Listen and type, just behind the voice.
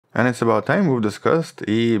And it's about time we've discussed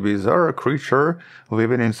a bizarre creature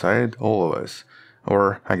living inside all of us.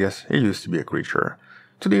 Or, I guess, it used to be a creature.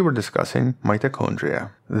 Today we're discussing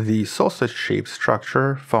mitochondria, the sausage-shaped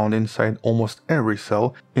structure found inside almost every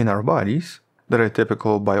cell in our bodies that a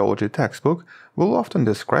typical biology textbook will often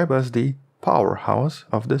describe as the powerhouse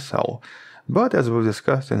of the cell. But as we've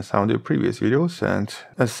discussed in some of the previous videos, and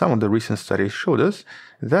as some of the recent studies showed us,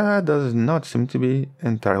 that does not seem to be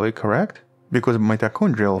entirely correct, because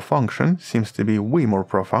mitochondrial function seems to be way more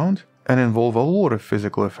profound and involve a lot of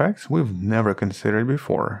physical effects we've never considered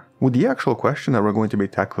before. With the actual question that we're going to be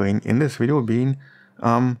tackling in this video being,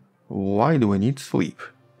 why do we need sleep?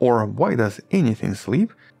 Or why does anything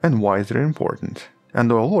sleep, and why is it important? And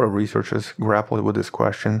though a lot of researchers grappled with this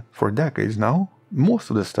question for decades now, most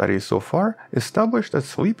of the studies so far established that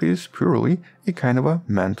sleep is purely a kind of a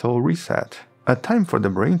mental reset. A time for the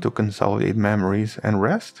brain to consolidate memories and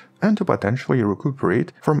rest, and to potentially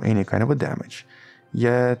recuperate from any kind of a damage.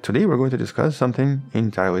 Yet today we're going to discuss something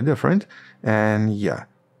entirely different, and yeah,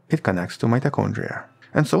 it connects to mitochondria.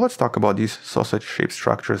 And so let's talk about these sausage-shaped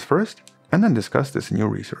structures first, and then discuss this new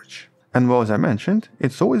research. And well, as I mentioned,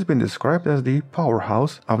 it's always been described as the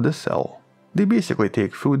powerhouse of the cell. They basically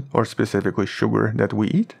take food, or specifically sugar that we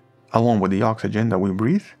eat, along with the oxygen that we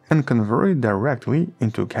breathe, and convert it directly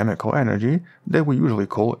into chemical energy that we usually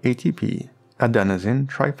call ATP, adenosine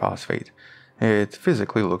triphosphate. It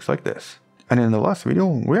physically looks like this. And in the last video,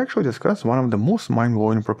 we actually discussed one of the most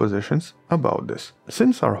mind-blowing propositions about this.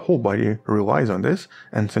 Since our whole body relies on this,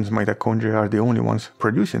 and since mitochondria are the only ones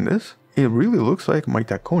producing this, it really looks like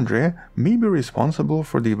mitochondria may be responsible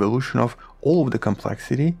for the evolution of all of the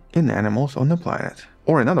complexity in animals on the planet.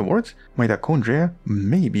 Or in other words, mitochondria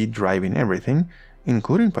may be driving everything,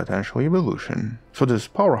 including potentially evolution. So this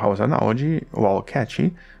powerhouse analogy, while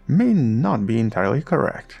catchy, may not be entirely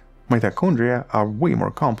correct. Mitochondria are way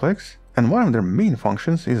more complex, and one of their main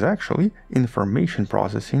functions is actually information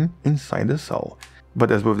processing inside the cell.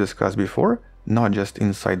 But as we've discussed before, not just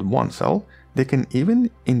inside one cell, they can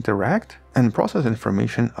even interact and process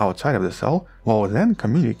information outside of the cell while then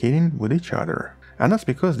communicating with each other. And that's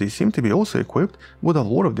because they seem to be also equipped with a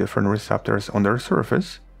lot of different receptors on their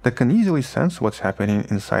surface that can easily sense what's happening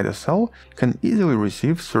inside a cell, can easily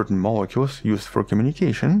receive certain molecules used for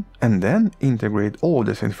communication, and then integrate all of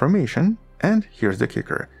this information, and here's the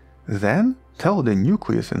kicker, then tell the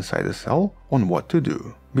nucleus inside the cell on what to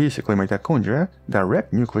do. Basically, mitochondria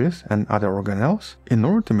direct nucleus and other organelles in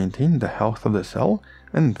order to maintain the health of the cell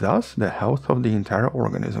and thus the health of the entire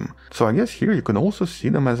organism. So I guess here you can also see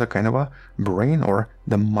them as a kind of a brain or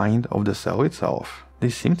the mind of the cell itself. They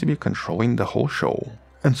seem to be controlling the whole show.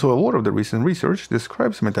 And so a lot of the recent research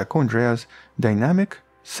describes mitochondria as dynamic,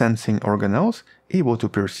 sensing organelles able to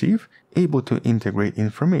perceive, able to integrate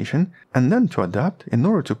information, and then to adapt in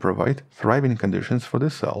order to provide thriving conditions for the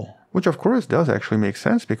cell. Which of course does actually make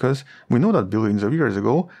sense because we know that billions of years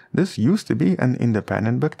ago this used to be an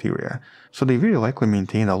independent bacteria, so they very likely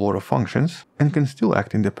maintain a lot of functions and can still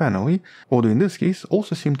act independently, although in this case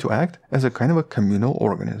also seem to act as a kind of a communal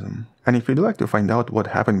organism. And if you'd like to find out what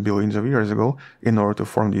happened billions of years ago in order to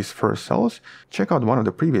form these first cells, check out one of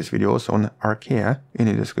the previous videos on archaea in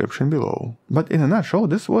the description below. But in a nutshell,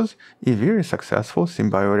 this was a very successful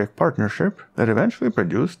symbiotic partnership that eventually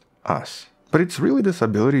produced us. But it's really this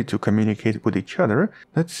ability to communicate with each other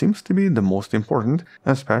that seems to be the most important,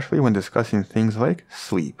 especially when discussing things like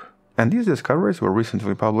sleep. And these discoveries were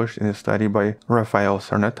recently published in a study by Rafael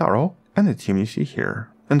Sarnataro and the team you see here.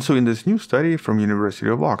 And so in this new study from University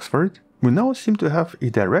of Oxford, we now seem to have a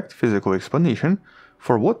direct physical explanation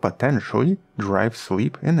for what potentially drives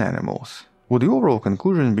sleep in animals. With the overall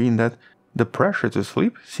conclusion being that the pressure to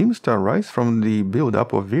sleep seems to arise from the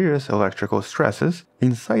buildup of various electrical stresses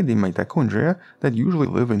inside the mitochondria that usually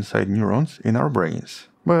live inside neurons in our brains.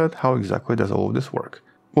 But how exactly does all of this work?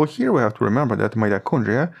 Well, here we have to remember that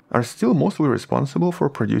mitochondria are still mostly responsible for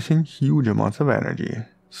producing huge amounts of energy.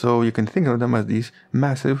 So you can think of them as these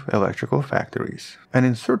massive electrical factories. And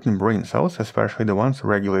in certain brain cells, especially the ones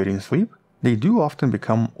regulating sleep, they do often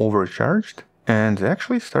become overcharged and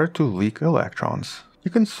actually start to leak electrons. You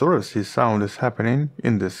can sort of see some of this happening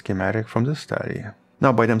in this schematic from the study.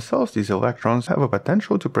 Now, by themselves, these electrons have a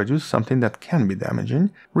potential to produce something that can be damaging,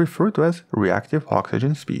 referred to as reactive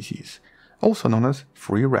oxygen species, also known as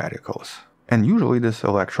free radicals. And usually this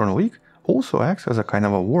electron leak also acts as a kind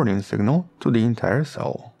of a warning signal to the entire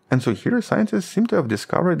cell. And so here scientists seem to have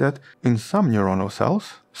discovered that in some neuronal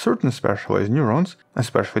cells, certain specialized neurons,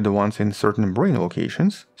 especially the ones in certain brain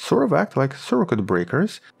locations, sort of act like circuit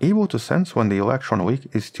breakers, able to sense when the electron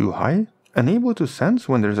leak is too high, and able to sense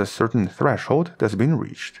when there's a certain threshold that's been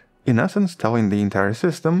reached. in essence telling the entire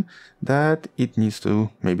system that it needs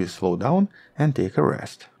to maybe slow down and take a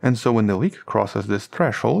rest. And so when the leak crosses this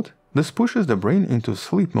threshold, this pushes the brain into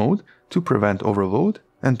sleep mode to prevent overload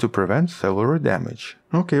and to prevent cellular damage.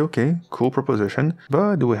 Okay, cool proposition,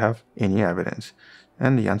 but do we have any evidence?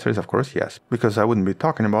 And the answer is of course yes, because I wouldn't be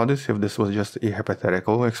talking about this if this was just a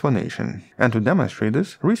hypothetical explanation. And to demonstrate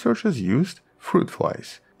this, researchers used fruit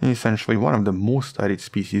flies, essentially one of the most studied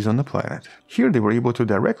species on the planet. Here they were able to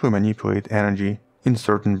directly manipulate energy in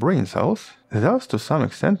certain brain cells, thus to some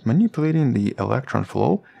extent manipulating the electron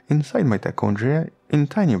flow inside mitochondria in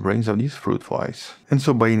tiny brains of these fruit flies. And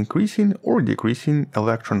so by increasing or decreasing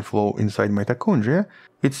electron flow inside mitochondria,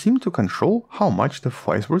 it seemed to control how much the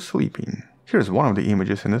flies were sleeping. Here's one of the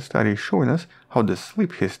images in the study showing us how the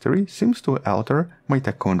sleep history seems to alter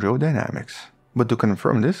mitochondrial dynamics. But to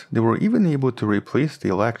confirm this, they were even able to replace the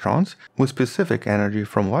electrons with specific energy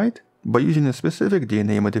from light by using a specific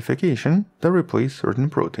DNA modification that replaced certain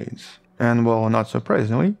proteins. And well, not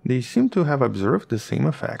surprisingly, they seem to have observed the same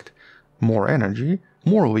effect: more energy,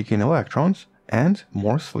 more leaking electrons, and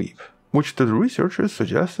more sleep, which to the researchers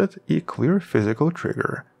suggested a clear physical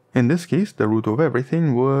trigger. In this case, the root of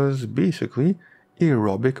everything was basically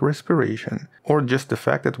aerobic respiration, or just the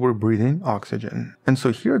fact that we're breathing oxygen. And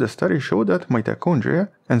so here the study showed that mitochondria,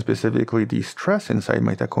 and specifically the stress inside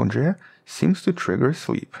mitochondria, seems to trigger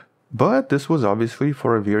sleep. But this was obviously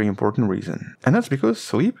for a very important reason, and that's because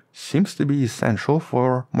sleep seems to be essential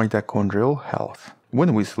for mitochondrial health.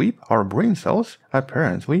 When we sleep, our brain cells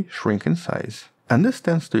apparently shrink in size, and this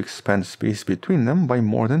tends to expand space between them by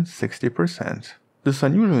more than 60%. This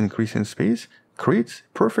unusual increase in space creates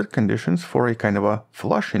perfect conditions for a kind of a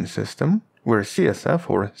flushing system, where CSF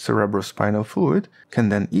or cerebrospinal fluid can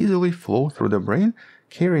then easily flow through the brain,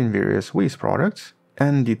 carrying various waste products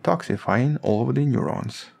and detoxifying all of the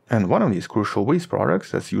neurons. And one of these crucial waste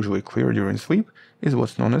products that's usually cleared during sleep is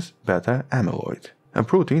what's known as beta amyloid, a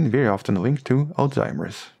protein very often linked to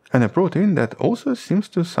Alzheimer's, and a protein that also seems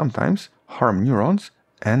to sometimes harm neurons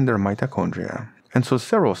and their mitochondria. And so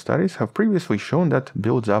several studies have previously shown that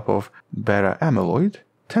buildup of beta amyloid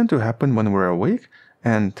tend to happen when we're awake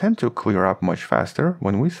and tend to clear up much faster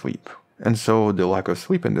when we sleep. And so the lack of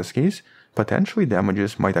sleep in this case potentially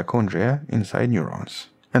damages mitochondria inside neurons.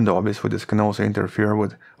 And obviously this can also interfere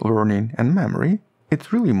with learning and memory.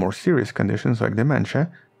 It's really more serious conditions like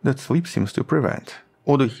dementia that sleep seems to prevent.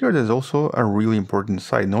 Although here there's also a really important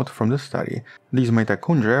side note from the study. These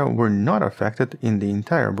mitochondria were not affected in the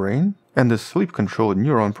entire brain, and the sleep-controlled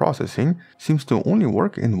neuron processing seems to only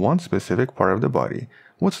work in one specific part of the body,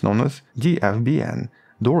 what's known as DFBN,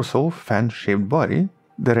 dorsal fan-shaped body,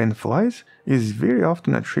 that in flies is very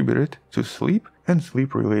often attributed to sleep and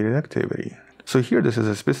sleep-related activity. So here this is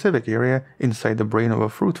a specific area inside the brain of a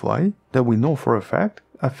fruit fly that we know for a fact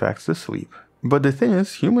affects the sleep. But the thing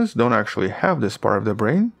is, humans don't actually have this part of the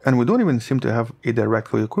brain, and we don't even seem to have a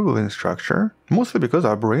directly equivalent structure, mostly because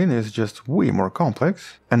our brain is just way more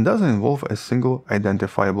complex and doesn't involve a single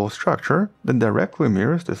identifiable structure that directly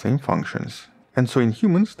mirrors the same functions. And so in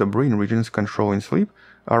humans, the brain regions controlling sleep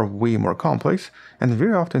are way more complex and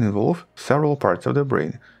very often involve several parts of the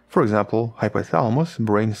brain. For example, hypothalamus,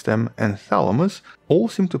 brainstem, and thalamus all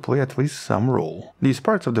seem to play at least some role. These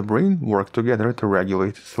parts of the brain work together to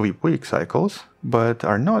regulate sleep-wake cycles, but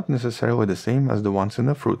are not necessarily the same as the ones in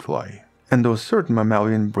the fruit fly. And though certain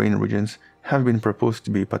mammalian brain regions have been proposed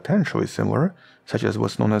to be potentially similar, such as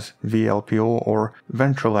what's known as VLPO or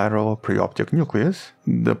ventrolateral preoptic nucleus,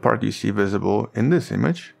 the part you see visible in this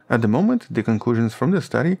image, at the moment the conclusions from this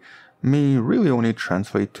study may really only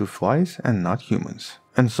translate to flies and not humans.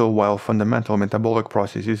 And so while fundamental metabolic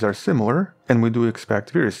processes are similar, and we do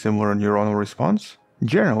expect very similar neuronal response,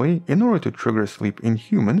 generally, in order to trigger sleep in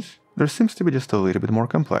humans, there seems to be just a little bit more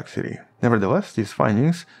complexity. Nevertheless, these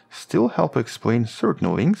findings still help explain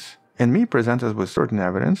certain links and may present us with certain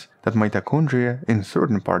evidence that mitochondria in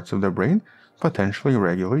certain parts of the brain potentially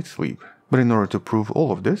regulate sleep. But in order to prove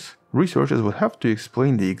all of this, researchers would have to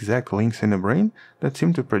explain the exact links in the brain that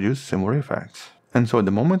seem to produce similar effects. And so at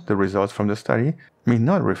the moment, the results from the study may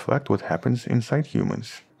not reflect what happens inside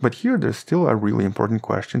humans. But here there's still a really important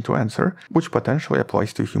question to answer, which potentially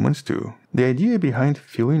applies to humans too. The idea behind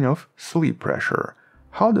feeling of sleep pressure.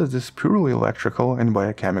 How does this purely electrical and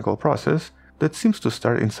biochemical process that seems to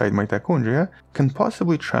start inside mitochondria can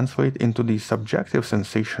possibly translate into the subjective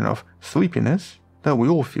sensation of sleepiness that we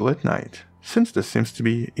all feel at night? Since this seems to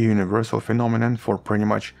be a universal phenomenon for pretty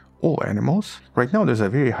much all animals, right now there's a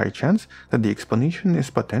very high chance that the explanation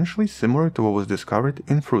is potentially similar to what was discovered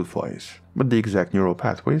in fruit flies, but the exact neural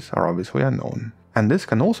pathways are obviously unknown. And this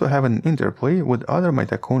can also have an interplay with other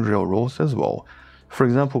mitochondrial roles as well. For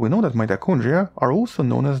example, we know that mitochondria are also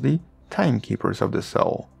known as the timekeepers of the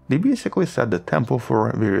cell. They basically set the tempo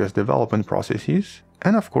for various development processes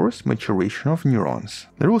and, of course, maturation of neurons.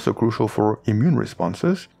 They're also crucial for immune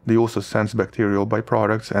responses. They also sense bacterial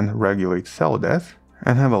byproducts and regulate cell death,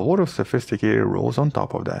 and have a lot of sophisticated roles on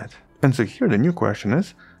top of that. And so here the new question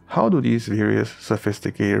is, how do these various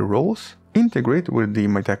sophisticated roles integrate with the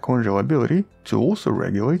mitochondrial ability to also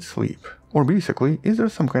regulate sleep? Or basically, is there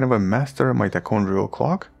some kind of a master mitochondrial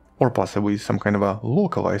clock, or possibly some kind of a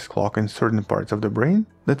localized clock in certain parts of the brain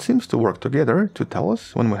that seems to work together to tell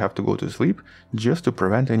us when we have to go to sleep just to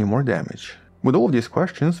prevent any more damage? With all of these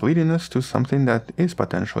questions leading us to something that is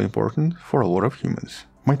potentially important for a lot of humans: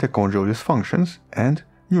 mitochondrial dysfunctions and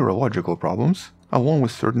neurological problems, along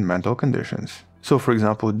with certain mental conditions. So for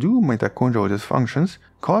example, do mitochondrial dysfunctions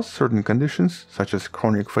cause certain conditions such as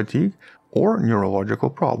chronic fatigue or neurological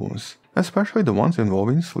problems, especially the ones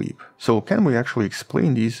involving sleep? So can we actually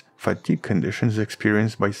explain these fatigue conditions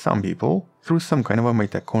experienced by some people through some kind of a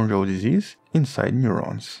mitochondrial disease inside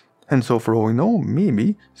neurons? And so for all we know,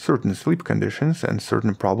 maybe certain sleep conditions and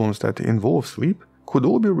certain problems that involve sleep could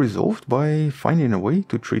all be resolved by finding a way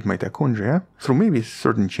to treat mitochondria through maybe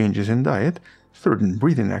certain changes in diet, certain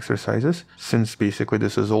breathing exercises, since basically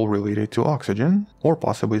this is all related to oxygen, or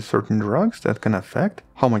possibly certain drugs that can affect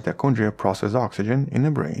how mitochondria process oxygen in the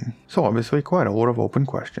brain. So obviously quite a lot of open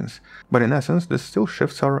questions. But in essence, this still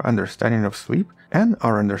shifts our understanding of sleep and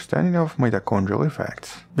our understanding of mitochondrial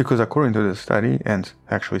effects. Because according to this study, and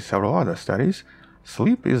actually several other studies,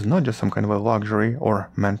 sleep is not just some kind of a luxury or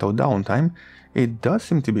mental downtime. It does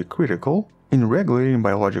seem to be critical in regulating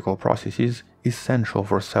biological processes essential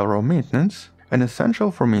for cellular maintenance and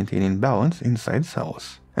essential for maintaining balance inside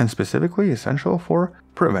cells, and specifically essential for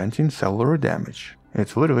preventing cellular damage.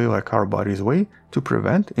 It's literally like our body's way to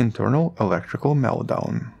prevent internal electrical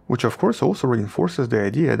meltdown, which of course also reinforces the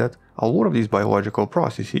idea that a lot of these biological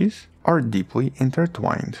processes are deeply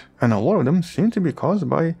intertwined, and a lot of them seem to be caused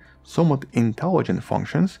by somewhat intelligent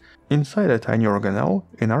functions inside a tiny organelle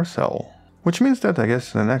in our cell. Which means that I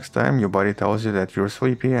guess the next time your body tells you that you're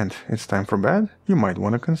sleepy and it's time for bed, you might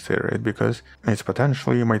want to consider it, because it's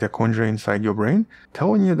potentially mitochondria inside your brain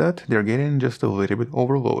telling you that they're getting just a little bit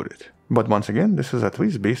overloaded. But once again, this is at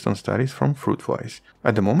least based on studies from fruit flies.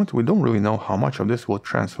 At the moment, we don't really know how much of this will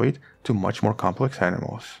translate to much more complex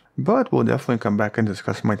animals. But we'll definitely come back and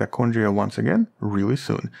discuss mitochondria once again really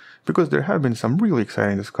soon, because there have been some really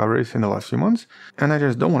exciting discoveries in the last few months, and I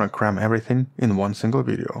just don't want to cram everything in one single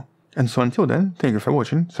video. And so until then, thank you for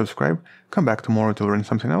watching, subscribe, come back tomorrow to learn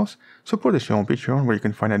something else, support the channel on Patreon where you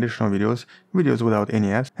can find additional videos without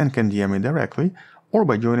any ads, and can DM me directly, or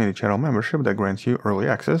by joining the channel membership that grants you early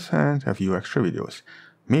access and a few extra videos.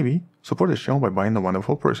 Maybe support the channel by buying the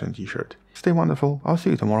Wonderful Person t-shirt. Stay wonderful, I'll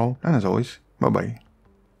see you tomorrow, and as always, bye bye.